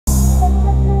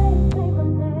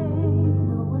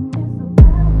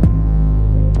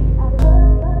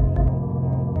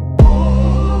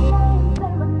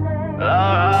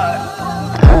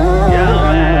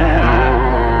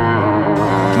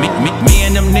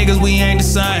niggas, we ain't the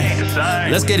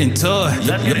same. Let's get into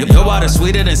it. Your water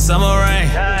sweeter than summer rain.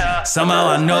 Somehow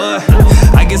I know it.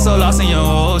 I get so lost in your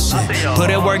ocean. Put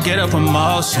it work, get a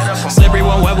promotion. Slippery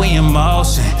one wet, we in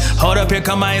motion. Hold up, here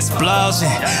come my explosion.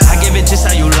 I give it just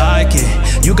how you like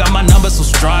it. You got my number, so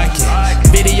strike it.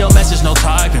 Video message, no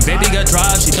typing. Baby girl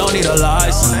drive, she don't need a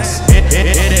license. Hit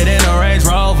it in a Range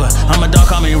Rover. I'm a dog,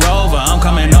 call me Rover. I'm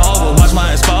coming over, watch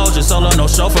my exposure. Solo, no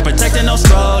chauffeur, protecting no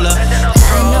stroller.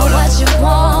 I know what you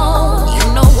want, you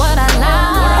know what I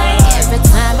like. Every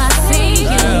time I see you,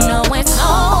 you know it's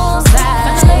on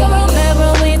side.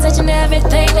 Remember we touching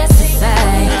everything that's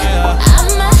inside.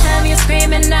 I'ma have you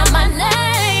screaming out my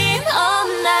name all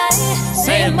night.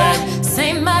 Say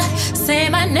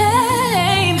my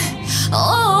name.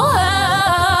 Oh,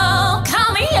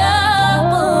 call me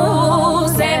up. Ooh,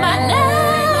 say my name.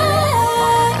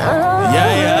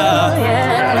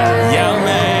 Yeah,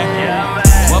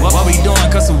 man. What we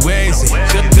doing? Cause of ways.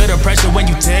 Good pressure when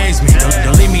you taste me.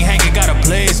 Don't leave me hanging, gotta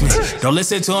place me. Don't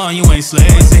listen to him, you ain't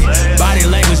slazy. Body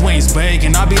language, we ain't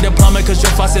speaking. I'll be the plumber cause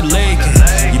your faucet leaking.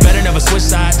 You better never switch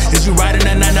sides. Is you riding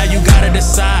the night, now you gotta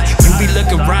decide. You be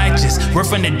looking righteous. Work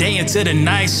from the day into the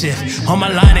night shift. On my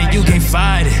line and you can't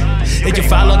fight it. If you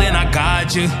follow, then I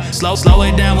guide you. Slow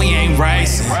it down, we ain't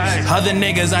racing. Other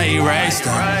niggas, I erased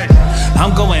them.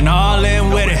 I'm going all in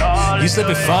with it. You slip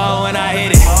and fall when I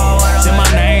hit it. Say my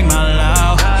name out loud.